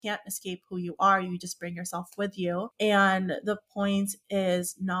can't escape who you are. You just bring yourself with you. And the point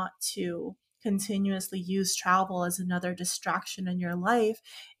is not to continuously use travel as another distraction in your life.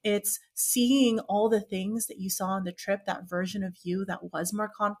 It's seeing all the things that you saw on the trip, that version of you that was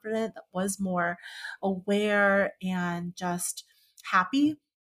more confident, that was more aware and just happy.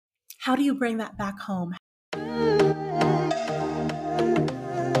 How do you bring that back home?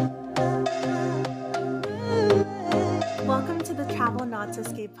 Welcome to the Travel Not to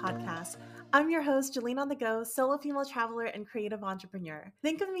Escape podcast. I'm your host, Jolene on the Go, solo female traveler and creative entrepreneur.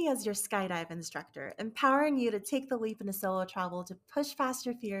 Think of me as your skydive instructor, empowering you to take the leap into solo travel to push past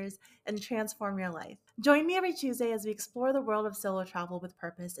your fears and transform your life. Join me every Tuesday as we explore the world of solo travel with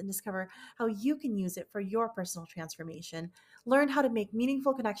purpose and discover how you can use it for your personal transformation, learn how to make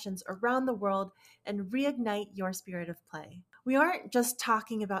meaningful connections around the world, and reignite your spirit of play. We aren't just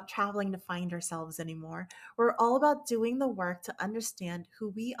talking about traveling to find ourselves anymore. We're all about doing the work to understand who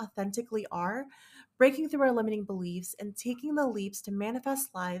we authentically are, breaking through our limiting beliefs, and taking the leaps to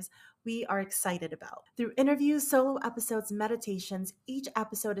manifest lives we are excited about. Through interviews, solo episodes, meditations, each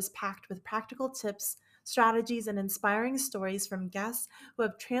episode is packed with practical tips, strategies, and inspiring stories from guests who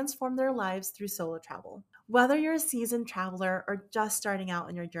have transformed their lives through solo travel. Whether you're a seasoned traveler or just starting out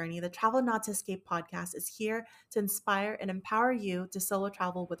on your journey, the Travel Not to Escape podcast is here to inspire and empower you to solo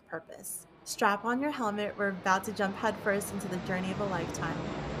travel with purpose. Strap on your helmet. We're about to jump headfirst into the journey of a lifetime.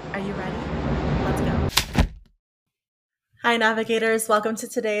 Are you ready? Let's go. Hi, navigators. Welcome to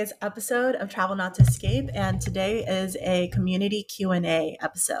today's episode of Travel Not to Escape. And today is a community Q&A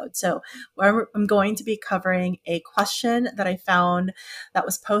episode. So I'm going to be covering a question that I found that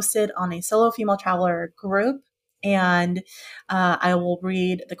was posted on a solo female traveler group. And I will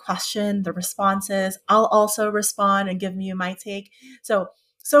read the question, the responses. I'll also respond and give you my take.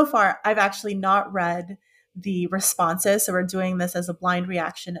 So far, I've actually not read the responses. So we're doing this as a blind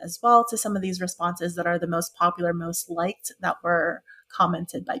reaction as well to some of these responses that are the most popular, most liked, that were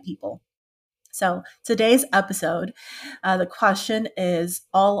commented by people. So today's episode, the question is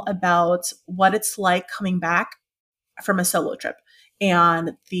all about what it's like coming back from a solo trip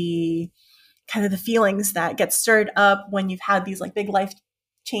and the kind of the feelings that get stirred up when you've had these like big life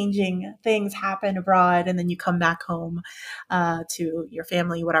changing things happen abroad, and then you come back home to your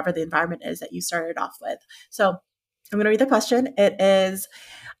family, whatever the environment is that you started off with. So I'm going to read the question. It is,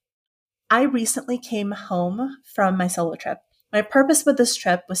 I recently came home from my solo trip. My purpose with this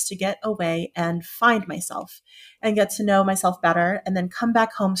trip was to get away and find myself and get to know myself better, and then come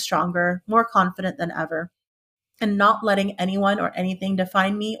back home stronger, more confident than ever, and not letting anyone or anything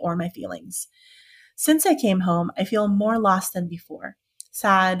define me or my feelings. Since I came home, I feel more lost than before.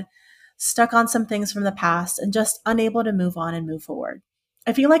 Sad, stuck on some things from the past, and just unable to move on and move forward.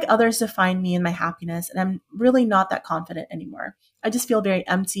 I feel like others define me and my happiness, and I'm really not that confident anymore. I just feel very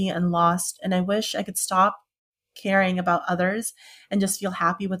empty and lost, and I wish I could stop caring about others and just feel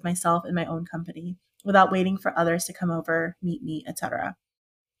happy with myself and my own company without waiting for others to come over, meet me, etc.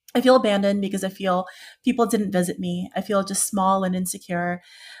 I feel abandoned because I feel people didn't visit me. I feel just small and insecure.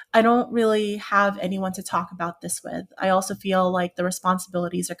 I don't really have anyone to talk about this with. I also feel like the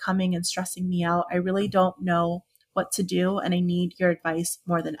responsibilities are coming and stressing me out. I really don't know what to do, and I need your advice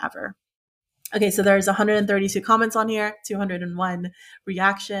more than ever. Okay, so there's 132 comments on here, 201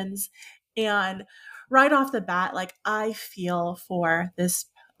 reactions. And right off the bat, like I feel for this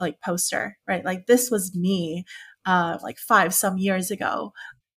like poster, right? Like this was me like 5 some years ago.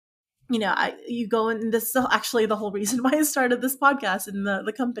 You know, you go, and this is actually the whole reason why I started this podcast and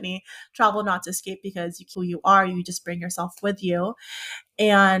the company Travel Not to Escape, because who you are, you just bring yourself with you.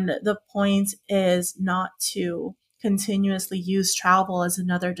 And the point is not to continuously use travel as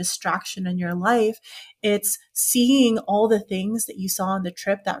another distraction in your life. It's seeing all the things that you saw on the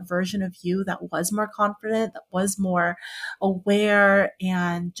trip, that version of you that was more confident, that was more aware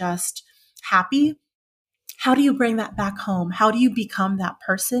and just happy. How do you bring that back home? How do you become that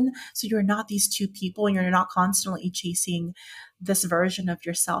person so you're not these two people and you're not constantly chasing this version of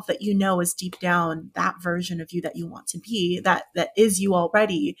yourself that you know is deep down that version of you that you want to be, that is you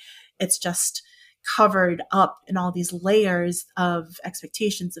already. It's just covered up in all these layers of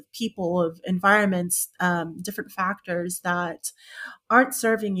expectations of people, of environments, different factors that aren't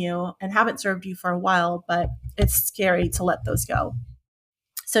serving you and haven't served you for a while, but it's scary to let those go.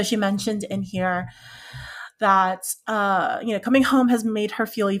 So she mentioned in here that, coming home has made her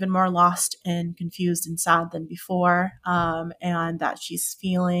feel even more lost and confused and sad than before. And that she's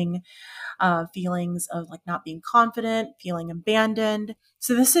feeling feelings of like not being confident, feeling abandoned.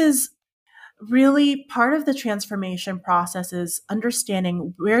 So this is really part of the transformation process, is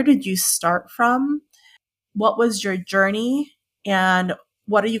understanding where did you start from? What was your journey? And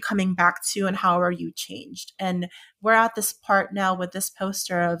what are you coming back to and how are you changed? And we're at this part now with this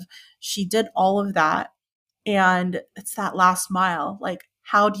poster of she did all of that and it's that last mile. Like,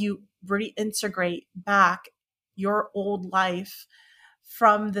 how do you reintegrate back your old life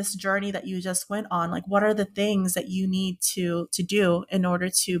from this journey that you just went on? Like, what are the things that you need to do in order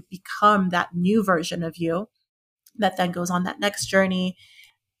to become that new version of you that then goes on that next journey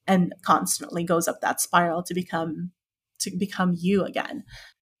and constantly goes up that spiral to become you again.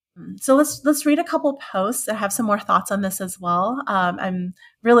 So let's read a couple posts that have some more thoughts on this as well. I'm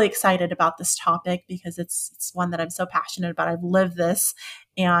really excited about this topic because it's one that I'm so passionate about. I've lived this,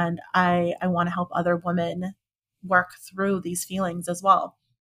 and I want to help other women work through these feelings as well.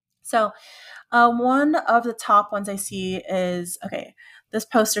 So one of the top ones I see is, okay, this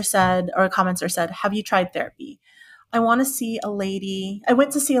poster said, or a commenter said, have you tried therapy? I went to see a lady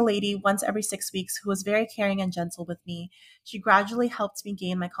once every 6 weeks who was very caring and gentle with me. She gradually helped me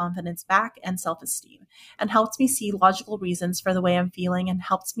gain my confidence back and self-esteem, and helped me see logical reasons for the way I'm feeling, and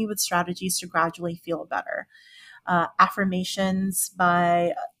helped me with strategies to gradually feel better. Affirmations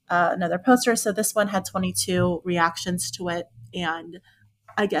by another poster. So this one had 22 reactions to it. And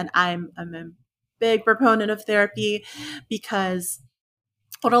again, I'm a big proponent of therapy, because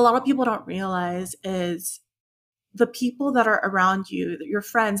what a lot of people don't realize is the people that are around you, your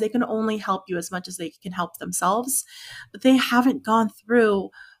friends, they can only help you as much as they can help themselves, but they haven't gone through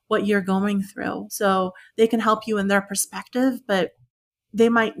what you're going through. So they can help you in their perspective, but they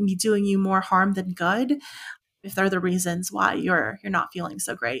might be doing you more harm than good if they're the reasons why you're not feeling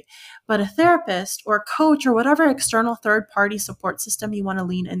so great. But a therapist or coach or whatever external third-party support system you want to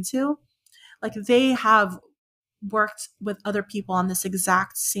lean into, like, they have worked with other people on this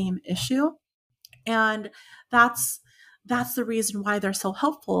exact same issue. And that's the reason why they're so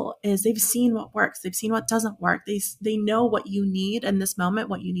helpful, is they've seen what works. They've seen what doesn't work. They know what you need in this moment,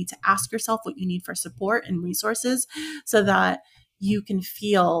 what you need to ask yourself, what you need for support and resources, so that you can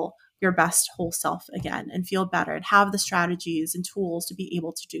feel your best whole self again and feel better and have the strategies and tools to be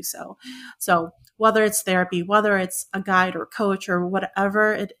able to do so. So whether it's therapy, whether it's a guide or coach or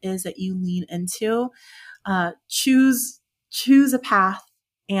whatever it is that you lean into, choose a path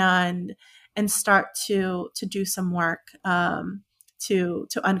and start to do some work to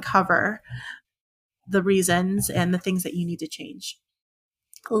uncover the reasons and the things that you need to change.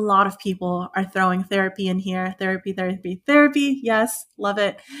 A lot of people are throwing therapy in here. Therapy. Yes, love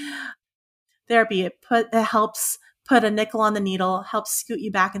it. Therapy, it helps put a nickel on the needle, helps scoot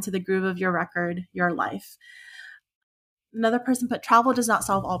you back into the groove of your record, your life. Another person put, travel does not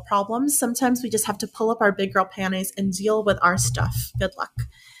solve all problems. Sometimes we just have to pull up our big girl panties and deal with our stuff. Good luck.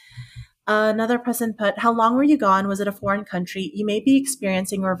 Another person put, how long were you gone? Was it a foreign country? You may be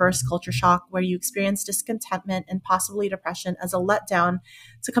experiencing reverse culture shock, where you experience discontentment and possibly depression as a letdown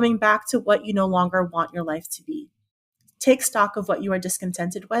to coming back to what you no longer want your life to be. Take stock of what you are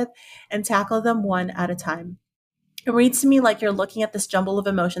discontented with and tackle them one at a time. It reads to me like you're looking at this jumble of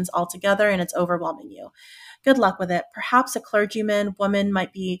emotions all together and it's overwhelming you. Good luck with it. Perhaps a clergyman woman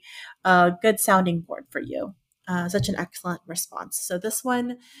might be a good sounding board for you. Such an excellent response. So this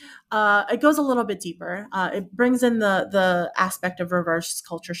one, it goes a little bit deeper. It brings in the aspect of reverse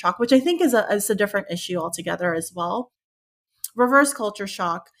culture shock, which I think is a different issue altogether as well. Reverse culture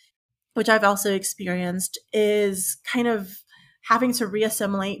shock, which I've also experienced, is kind of having to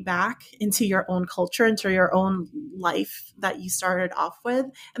reassimilate back into your own culture, into your own life that you started off with.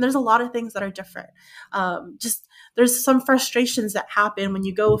 And there's a lot of things that are different. Just there's some frustrations that happen when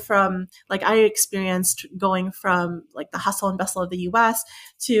you go from, like I experienced going from like the hustle and bustle of the US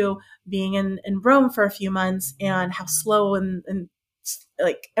to being in Rome for a few months, and how slow and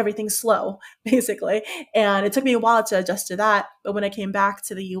like everything's slow basically. And it took me a while to adjust to that. But when I came back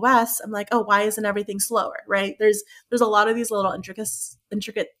to the US, I'm like, oh, why isn't everything slower? Right? There's a lot of these little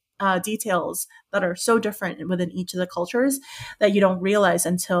intricate details that are so different within each of the cultures that you don't realize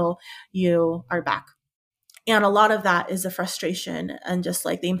until you are back. And a lot of that is the frustration and just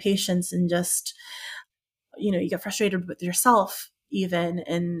like the impatience, and just, you get frustrated with yourself even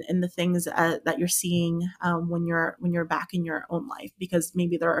in the things that you're seeing when you're back in your own life, because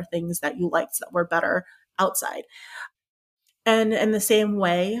maybe there are things that you liked that were better outside. And in the same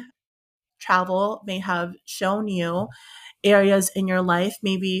way, travel may have shown you areas in your life,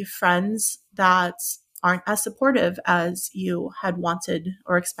 maybe friends that aren't as supportive as you had wanted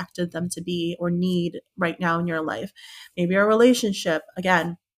or expected them to be or need right now in your life. Maybe a relationship,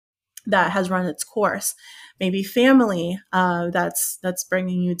 again, that has run its course, maybe family that's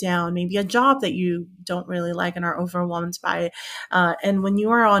bringing you down, maybe a job that you don't really like and are overwhelmed by. And when you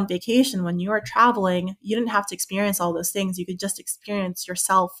are on vacation, when you are traveling, you didn't have to experience all those things. You could just experience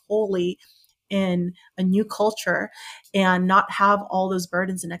yourself wholly in a new culture and not have all those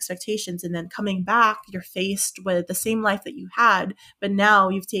burdens and expectations. And then coming back, you're faced with the same life that you had, but now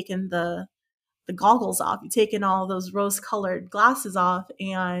you've taken the goggles off, you've taken all those rose colored glasses off,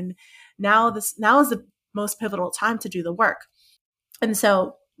 and now is the most pivotal time to do the work. And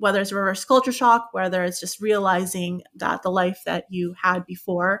so whether it's reverse culture shock, whether it's just realizing that the life that you had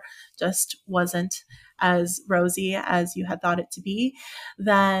before just wasn't as rosy as you had thought it to be,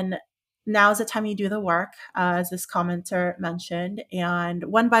 then now is the time you do the work, as this commenter mentioned, and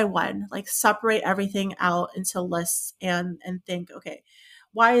one by one, like separate everything out into lists and think, okay,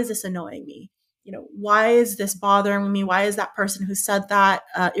 why is this annoying me? Why is this bothering me? Why is that person who said that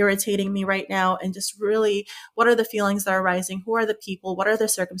irritating me right now? And just really, what are the feelings that are rising? Who are the people? What are the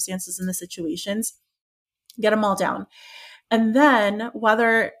circumstances and the situations? Get them all down. And then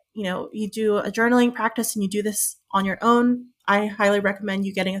whether, you do a journaling practice and you do this on your own, I highly recommend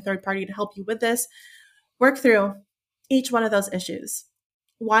you getting a third party to help you with this. Work through each one of those issues.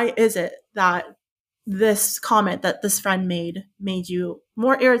 Why is it that this comment that this friend made you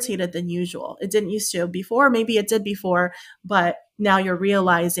more irritated than usual? It didn't used to before. Maybe it did before, but now you're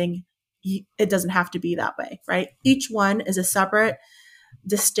realizing it doesn't have to be that way, right? Each one is a separate,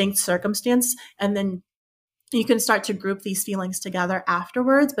 distinct circumstance. And then you can start to group these feelings together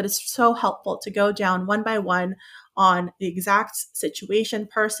afterwards, but it's so helpful to go down one by one on the exact situation,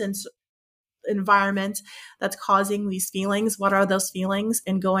 person's environment that's causing these feelings. What are those feelings?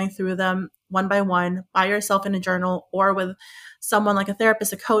 And going through them one by one by yourself in a journal or with someone like a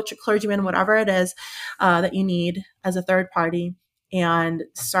therapist, a coach, a clergyman, whatever it is that you need as a third party, and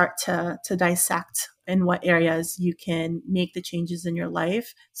start to dissect in what areas you can make the changes in your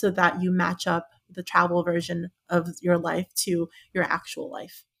life so that you match up the travel version of your life to your actual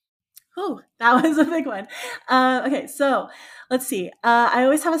life. Oh, that was a big one. Okay, so let's see. I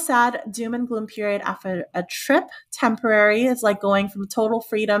always have a sad doom and gloom period after a trip. Temporary. It's like going from total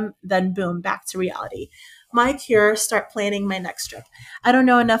freedom, then boom, back to reality. My cure, start planning my next trip. I don't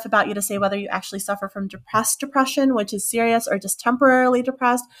know enough about you to say whether you actually suffer from depressed depression, which is serious, or just temporarily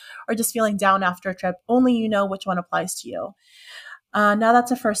depressed, or just feeling down after a trip. Only you know which one applies to you. Now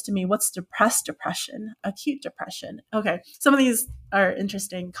that's a first to me. What's depressed depression? Acute depression. Okay. Some of these are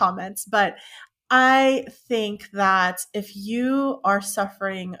interesting comments, but I think that if you are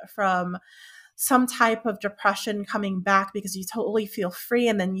suffering from some type of depression coming back because you totally feel free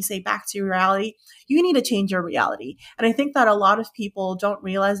and then you say back to reality, you need to change your reality. And I think that a lot of people don't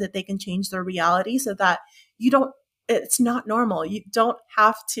realize that they can change their reality so that it's not normal. You don't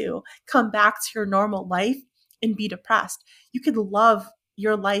have to come back to your normal life and be depressed. You could love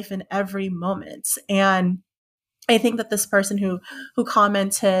your life in every moment. And I think that this person who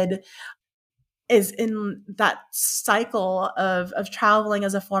commented is in that cycle of traveling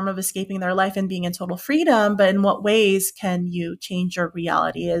as a form of escaping their life and being in total freedom. But in what ways can you change your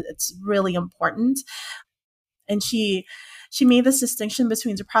reality? It's really important. And she made this distinction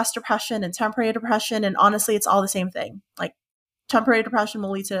between depressed depression and temporary depression. And honestly, it's all the same thing. Like, temporary depression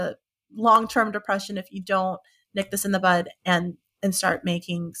will lead to long-term depression if you don't nip this in the bud and start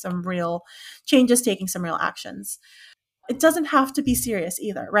making some real changes, taking some real actions. It doesn't have to be serious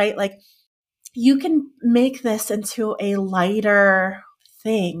either, right? Like, you can make this into a lighter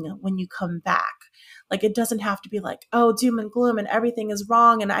thing when you come back. Like, it doesn't have to be like, oh, doom and gloom and everything is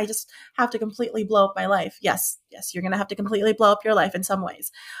wrong and I just have to completely blow up my life. Yes, you're going to have to completely blow up your life in some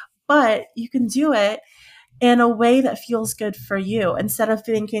ways, but you can do it in a way that feels good for you, instead of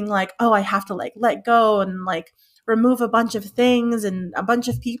thinking like, oh, I have to like let go and like remove a bunch of things and a bunch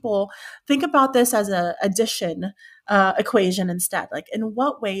of people. Think about this as a addition equation instead. Like, in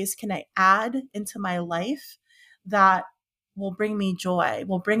what ways can I add into my life that will bring me joy,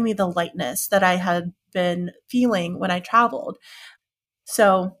 will bring me the lightness that I had been feeling when I traveled?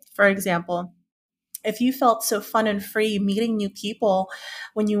 So, for example, if you felt so fun and free meeting new people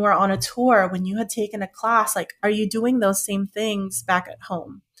when you were on a tour, when you had taken a class, like, are you doing those same things back at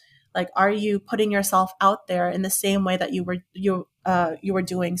home? Like, are you putting yourself out there in the same way that you were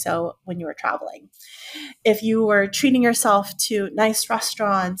doing so when you were traveling? If you were treating yourself to nice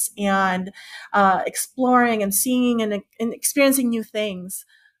restaurants and exploring and seeing and experiencing new things,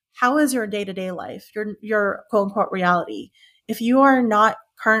 how is your day-to-day life, your quote-unquote reality? If you are not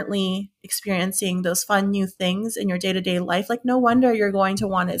currently experiencing those fun new things in your day-to-day life, like, no wonder you're going to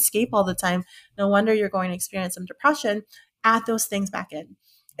want to escape all the time. No wonder you're going to experience some depression. Add those things back in.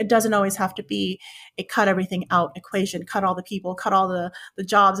 it doesn't always have to be a cut everything out equation, cut all the people, cut all the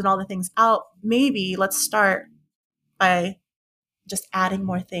jobs and all the things out. Maybe let's start by just adding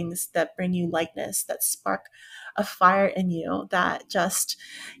more things that bring you lightness, that spark a fire in you, that just,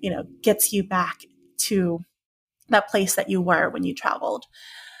 gets you back to that place that you were when you traveled.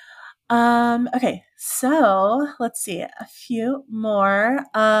 Okay, so let's see a few more.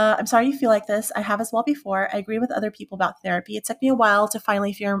 I'm sorry you feel like this. I have as well before. I agree with other people about therapy. It took me a while to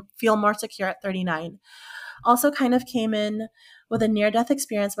finally feel more secure at 39. Also kind of came in with a near-death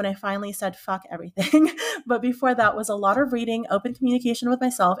experience when I finally said fuck everything. But before that was a lot of reading, open communication with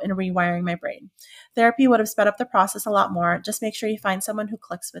myself, and rewiring my brain. Therapy would have sped up the process a lot more. Just make sure you find someone who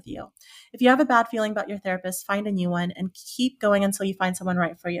clicks with you. If you have a bad feeling about your therapist, find a new one and keep going until you find someone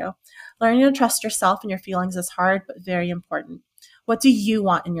right for you. Learning to trust yourself and your feelings is hard, but very important. What do you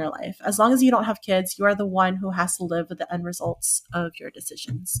want in your life? As long as you don't have kids, you are the one who has to live with the end results of your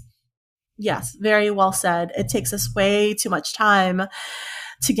decisions. Yes, very well said. It takes us way too much time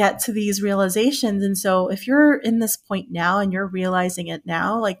to get to these realizations. And so if you're in this point now and you're realizing it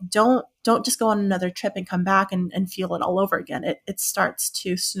now, like don't just go on another trip and come back and feel it all over again. It starts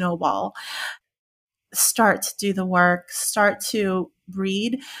to snowball. Start to do the work, start to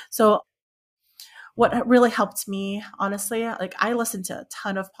read. So what really helped me, honestly, like I listened to a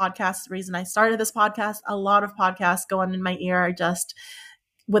ton of podcasts. The reason I started this podcast, a lot of podcasts going in my ear, just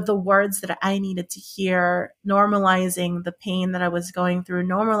with the words that I needed to hear, normalizing the pain that I was going through,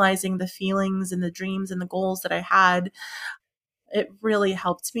 normalizing the feelings and the dreams and the goals that I had. It really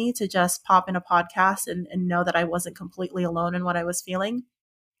helped me to just pop in a podcast and know that I wasn't completely alone in what I was feeling.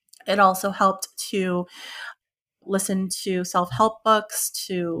 It also helped to listen to self-help books,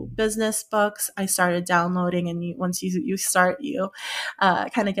 to business books. I started downloading, and once you start, you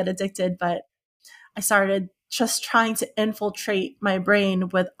kind of get addicted. But I started just trying to infiltrate my brain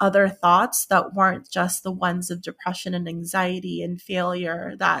with other thoughts that weren't just the ones of depression and anxiety and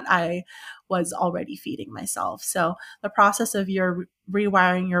failure that I was already feeding myself. So the process of your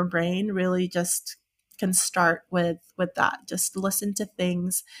rewiring your brain really just can start with that. Just listen to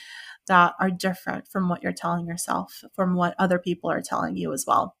things that are different from what you're telling yourself, from what other people are telling you as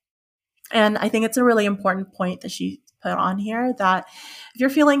well. And I think it's a really important point that she put on here, that if you're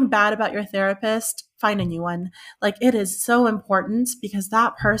feeling bad about your therapist, find a new one. Like, it is so important because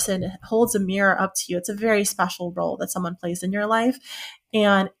that person holds a mirror up to you. It's a very special role that someone plays in your life.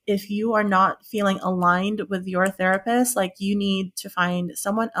 And if you are not feeling aligned with your therapist, like, you need to find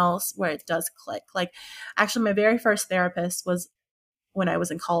someone else where it does click. Like, actually, my very first therapist was when I was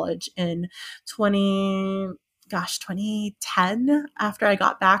in college in 2010, after I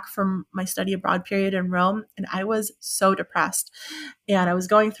got back from my study abroad period in Rome. And I was so depressed and I was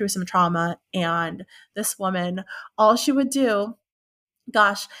going through some trauma. And this woman, all she would do,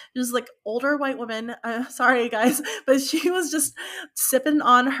 gosh, just like older white woman. Sorry, guys, but she was just sipping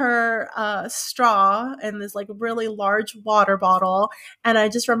on her straw in this like really large water bottle. And I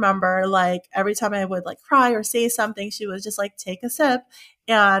just remember, like, every time I would like cry or say something, she was just like, take a sip.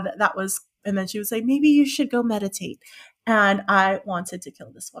 And then she would say, maybe you should go meditate. And I wanted to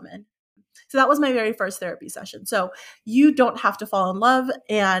kill this woman. So that was my very first therapy session. So you don't have to fall in love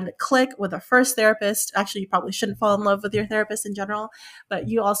and click with a first therapist. Actually, you probably shouldn't fall in love with your therapist in general, but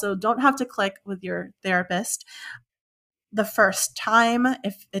you also don't have to click with your therapist the first time.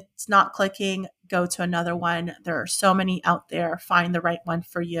 If it's not clicking, go to another one. There are so many out there. Find the right one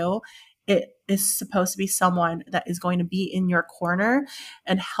for you. It is supposed to be someone that is going to be in your corner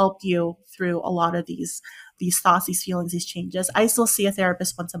and help you through a lot of these thoughts, these feelings, these changes. I still see a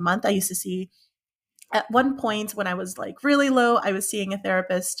therapist once a month. I used to see, at one point when I was like really low, I was seeing a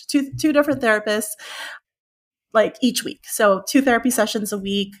therapist, two different therapists, like each week. So 2 therapy sessions a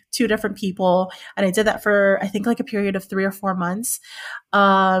week, 2 different people. And I did that for, I think, like a period of 3 or 4 months.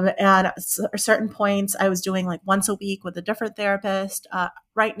 And at certain points I was doing like once a week with a different therapist.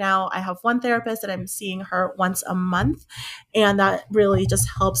 Right now I have one therapist and I'm seeing her once a month. And that really just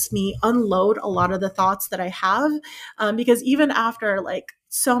helps me unload a lot of the thoughts that I have. Because even after like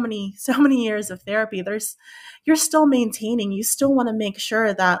so many years of therapy, you're still maintaining, you still want to make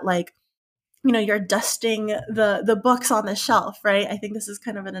sure that, like, you're dusting the books on the shelf, right? I think this is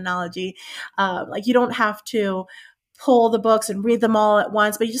kind of an analogy. Like, you don't have to pull the books and read them all at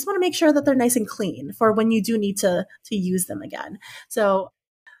once, but you just want to make sure that they're nice and clean for when you do need to use them again. So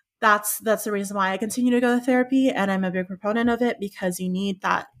that's the reason why I continue to go to therapy, and I'm a big proponent of it, because you need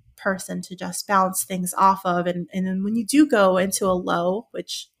that person to just bounce things off of. And then when you do go into a low,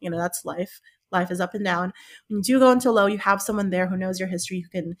 which, that's life. Life is up and down. When you do go into low, you have someone there who knows your history,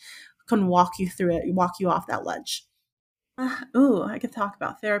 who can walk you through it, walk you off that ledge. Ooh, I could talk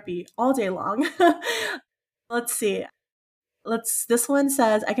about therapy all day long. Let's see. This one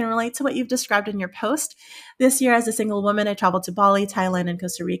says, I can relate to what you've described in your post. This year, as a single woman, I traveled to Bali, Thailand, and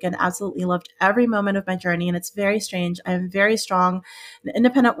Costa Rica and absolutely loved every moment of my journey. And it's very strange. I am very strong, an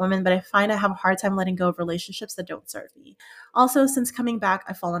independent woman, but I find I have a hard time letting go of relationships that don't serve me. Also, since coming back,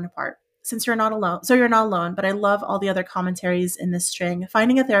 I've fallen apart. Since you're not alone, so you're not alone, but I love all the other commentaries in this string.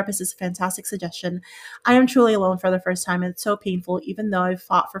 Finding a therapist is a fantastic suggestion. I am truly alone for the first time, and it's so painful, even though I've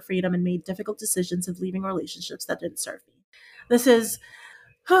fought for freedom and made difficult decisions of leaving relationships that didn't serve me. This is,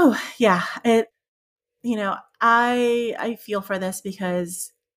 oh yeah, I feel for this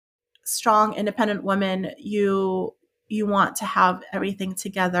because strong, independent women, you want to have everything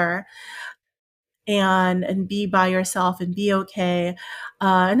together and be by yourself and be okay.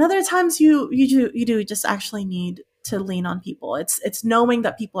 And other times you do just actually need to lean on people. It's knowing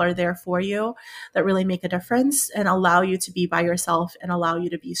that people are there for you that really make a difference and allow you to be by yourself and allow you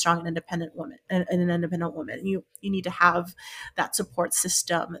to be strong and independent woman and an independent woman. You need to have that support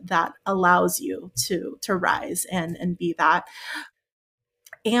system that allows you to rise and be that.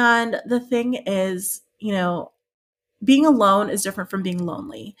 And the thing is, being alone is different from being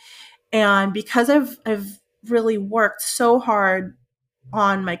lonely. And because I've really worked so hard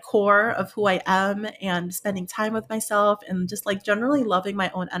on my core of who I am and spending time with myself and just like generally loving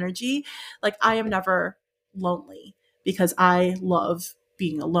my own energy, like I am never lonely because I love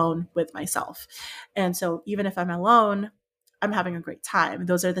being alone with myself. And so even if I'm alone, I'm having a great time.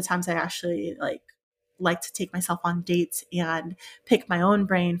 Those are the times I actually like to take myself on dates and pick my own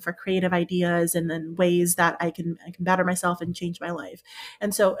brain for creative ideas and then ways that I can better myself and change my life.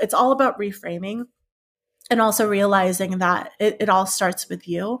 And so it's all about reframing and also realizing that it all starts with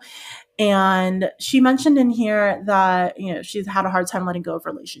you. And she mentioned in here that, she's had a hard time letting go of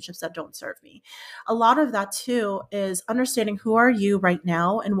relationships that don't serve me. A lot of that too is understanding who are you right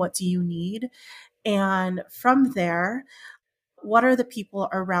now and what do you need. And from there, what are the people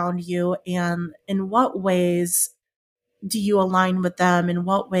around you and in what ways do you align with them? In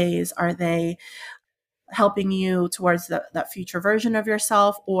what ways are they helping you towards that future version of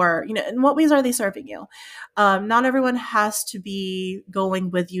yourself? Or, in what ways are they serving you? Not everyone has to be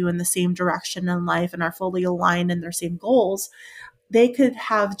going with you in the same direction in life and are fully aligned in their same goals. They could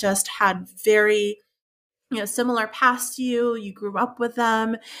have just had very similar past to you. You grew up with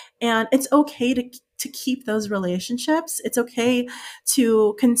them, and it's okay to keep those relationships. It's okay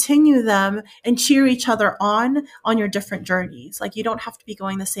to continue them and cheer each other on your different journeys. Like, you don't have to be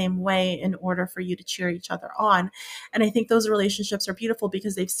going the same way in order for you to cheer each other on. And I think those relationships are beautiful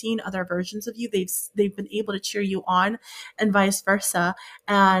because they've seen other versions of you. They've been able to cheer you on and vice versa.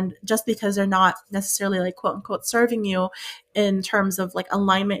 And just because they're not necessarily like quote unquote serving you in terms of like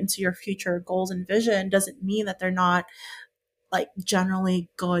alignment into your future goals and vision doesn't mean that they're not like generally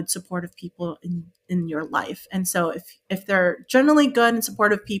good supportive people in your life. And so if they're generally good and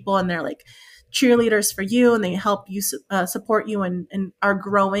supportive people and they're like cheerleaders for you and they help you support you and are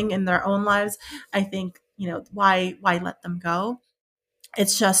growing in their own lives, I think why let them go.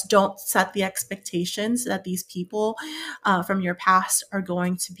 It's just don't set the expectations that these people from your past are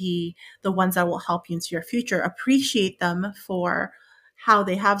going to be the ones that will help you into your future. Appreciate them for how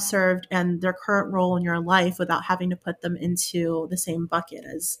they have served and their current role in your life without having to put them into the same bucket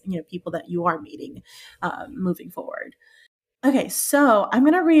as people that you are meeting moving forward. Okay, so I'm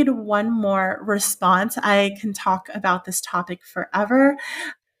going to read one more response. I can talk about this topic forever,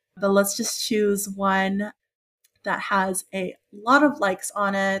 but let's just choose one that has a lot of likes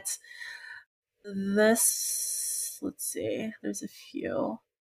on it. Let's see, there's a few.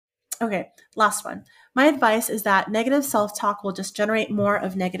 Okay, last one. My advice is that negative self-talk will just generate more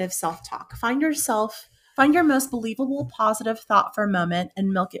of negative self-talk. Find your most believable positive thought for a moment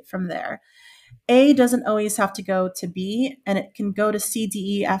and milk it from there. A doesn't always have to go to B, and it can go to C,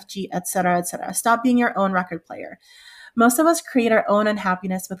 D, E, F, G, etc., etc. Stop being your own record player. Most of us create our own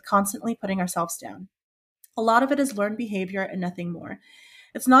unhappiness with constantly putting ourselves down. A lot of it is learned behavior and nothing more.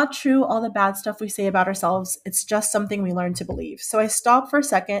 It's not true, all the bad stuff we say about ourselves. It's just something we learn to believe. So I stop for a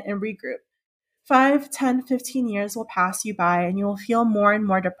second and regroup. 5, 10, 15 years will pass you by and you will feel more and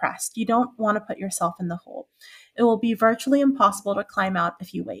more depressed. You don't want to put yourself in the hole. It will be virtually impossible to climb out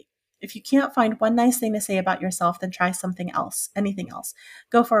if you wait. If you can't find one nice thing to say about yourself, then try something else, anything else.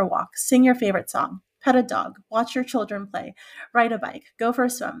 Go for a walk, sing your favorite song, pet a dog, watch your children play, ride a bike, go for a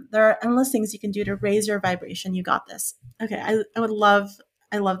swim. There are endless things you can do to raise your vibration. You got this. Okay, I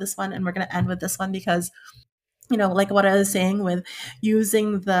love this one, and we're going to end with this one because like what I was saying with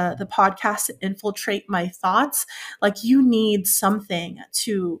using the podcast to infiltrate my thoughts, like you need something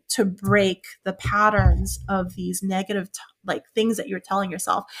to break the patterns of these negative like things that you're telling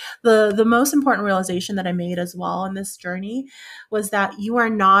yourself. The most important realization that I made as well in this journey was that you are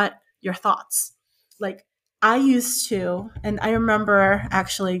not your thoughts. Like I used to, and I remember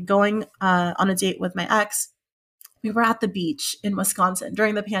actually going on a date with my ex. We were at the beach in Wisconsin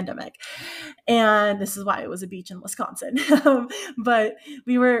during the pandemic, and this is why it was a beach in Wisconsin. But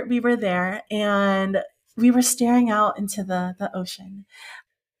we were there, and we were staring out into the ocean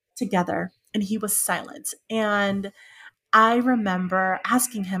together, and he was silent. And I remember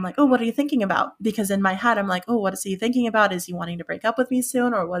asking him, like, oh, what are you thinking about? Because in my head, I'm like, oh, what is he thinking about? Is he wanting to break up with me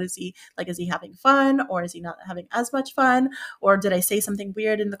soon? Or what is he like? Is he having fun? Or is he not having as much fun? Or did I say something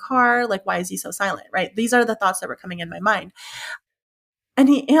weird in the car? Like, why is he so silent? Right? These are the thoughts that were coming in my mind. And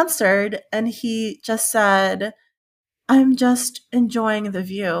he answered and he just said, I'm just enjoying the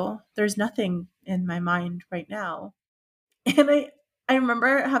view. There's nothing in my mind right now. And I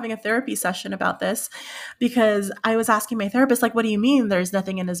remember having a therapy session about this because I was asking my therapist, like, what do you mean there's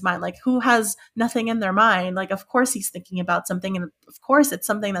nothing in his mind? Like, who has nothing in their mind? Like, of course he's thinking about something, and of course it's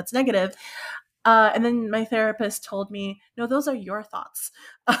something that's negative. And then my therapist told me, no, those are your thoughts.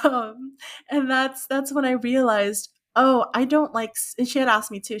 And that's when I realized, oh, I don't like, and she had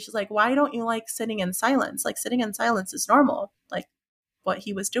asked me too, she's like, why don't you like sitting in silence? Like, sitting in silence is normal. Like, what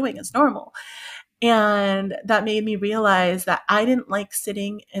he was doing is normal. And that made me realize that I didn't like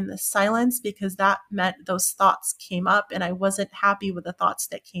sitting in the silence because that meant those thoughts came up and I wasn't happy with the thoughts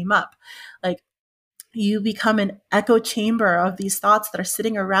that came up. Like, you become an echo chamber of these thoughts that are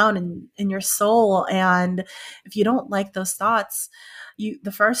sitting around in your soul. And if you don't like those thoughts,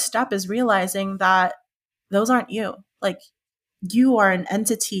 the first step is realizing that those aren't you. Like, you are an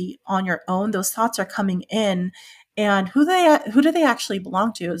entity on your own. Those thoughts are coming in, and who do they actually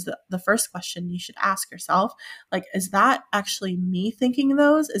belong to is the first question you should ask yourself. Like, is that actually me thinking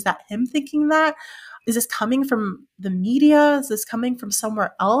those? Is that him thinking that? Is this coming from the media? Is this coming from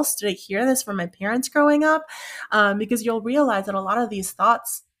somewhere else? Did I hear this from my parents growing up? Because you'll realize that a lot of these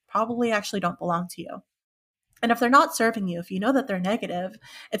thoughts probably actually don't belong to you. And if they're not serving you, if you know that they're negative,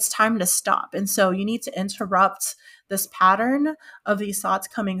 it's time to stop. And so you need to interrupt this pattern of these thoughts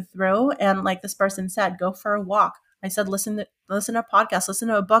coming through. And like this person said, go for a walk. I said, listen to a podcast, listen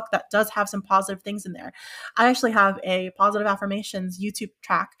to a book that does have some positive things in there. I actually have a positive affirmations YouTube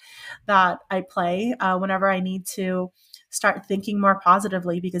track that I play whenever I need to start thinking more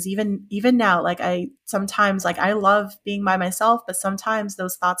positively, because even now, like I sometimes, like I love being by myself, but sometimes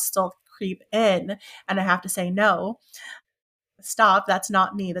those thoughts still creep in and I have to say, no, stop. That's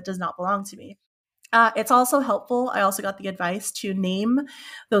not me. That does not belong to me. It's also helpful. I also got the advice to name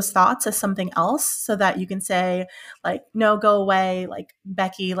those thoughts as something else so that you can say, like, no, go away. Like,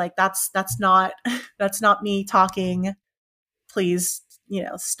 Becky, like that's not, that's not me talking. Please,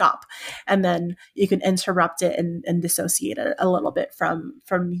 stop. And then you can interrupt it and dissociate it a little bit from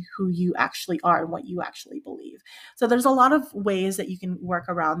who you actually are and what you actually believe. So there's a lot of ways that you can work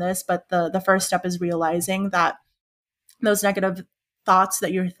around this, but the first step is realizing that those negative thoughts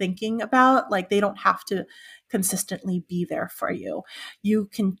that you're thinking about, like, they don't have to consistently be there for you. You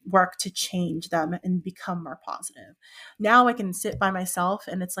can work to change them and become more positive. Now I can sit by myself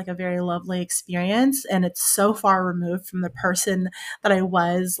and it's like a very lovely experience. And it's so far removed from the person that I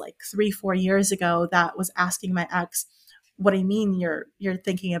was like 3-4 years ago that was asking my ex, what do you mean you're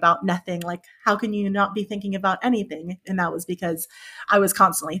thinking about nothing? Like, how can you not be thinking about anything? And that was because I was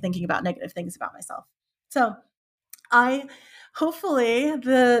constantly thinking about negative things about myself. So I hopefully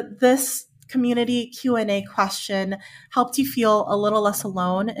this community Q&A question helped you feel a little less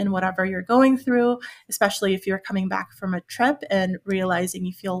alone in whatever you're going through, especially if you're coming back from a trip and realizing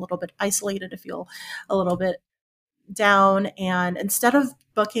you feel a little bit isolated, to feel a little bit down. And instead of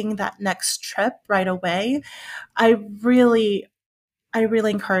booking that next trip right away, I really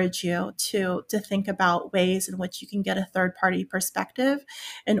encourage you to think about ways in which you can get a third party perspective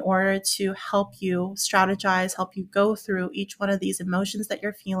in order to help you strategize, help you go through each one of these emotions that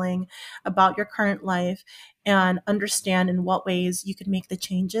you're feeling about your current life and understand in what ways you can make the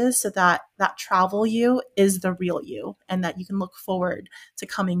changes so that that travel you is the real you and that you can look forward to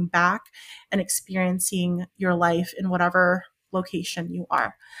coming back and experiencing your life in whatever location you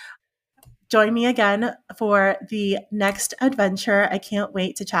are. Join me again for the next adventure. I can't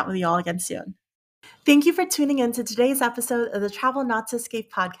wait to chat with you all again soon. Thank you for tuning in to today's episode of the Travel Not to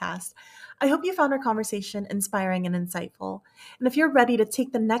Escape podcast. I hope you found our conversation inspiring and insightful. And if you're ready to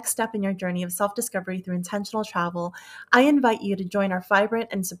take the next step in your journey of self-discovery through intentional travel, I invite you to join our vibrant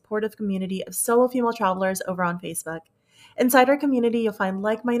and supportive community of solo female travelers over on Facebook. Inside our community, you'll find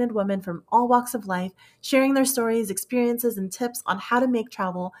like-minded women from all walks of life sharing their stories, experiences, and tips on how to make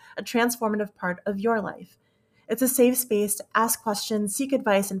travel a transformative part of your life. It's a safe space to ask questions, seek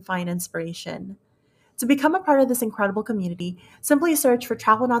advice, and find inspiration. To become a part of this incredible community, simply search for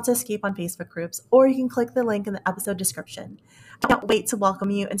Travel Not to Escape on Facebook groups, or you can click the link in the episode description. I can't wait to welcome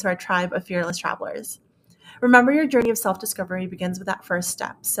you into our tribe of fearless travelers. Remember, your journey of self-discovery begins with that first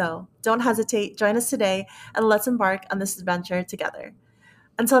step, so don't hesitate, join us today, and let's embark on this adventure together.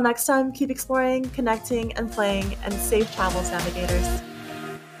 Until next time, keep exploring, connecting, and playing, and safe travels, navigators.